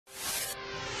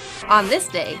On this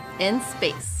day in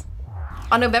space.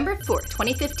 On November 4,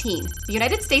 2015, the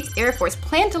United States Air Force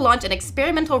planned to launch an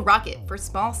experimental rocket for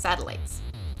small satellites.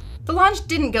 The launch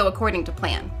didn't go according to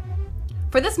plan.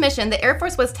 For this mission, the Air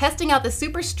Force was testing out the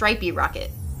Super Strypi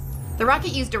rocket. The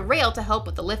rocket used a rail to help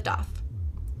with the liftoff.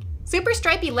 Super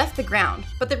Strypi left the ground,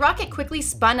 but the rocket quickly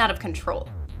spun out of control.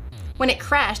 When it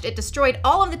crashed, it destroyed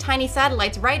all of the tiny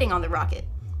satellites riding on the rocket.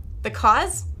 The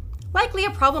cause? Likely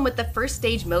a problem with the first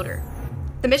stage motor.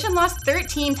 The mission lost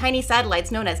 13 tiny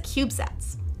satellites known as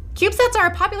Cubesats. Cubesats are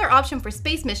a popular option for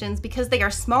space missions because they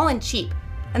are small and cheap,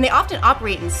 and they often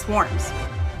operate in swarms.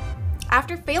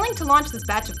 After failing to launch this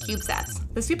batch of Cubesats,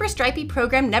 the Super Strypi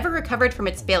program never recovered from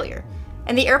its failure,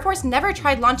 and the Air Force never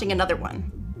tried launching another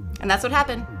one. And that's what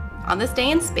happened on this day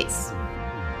in space.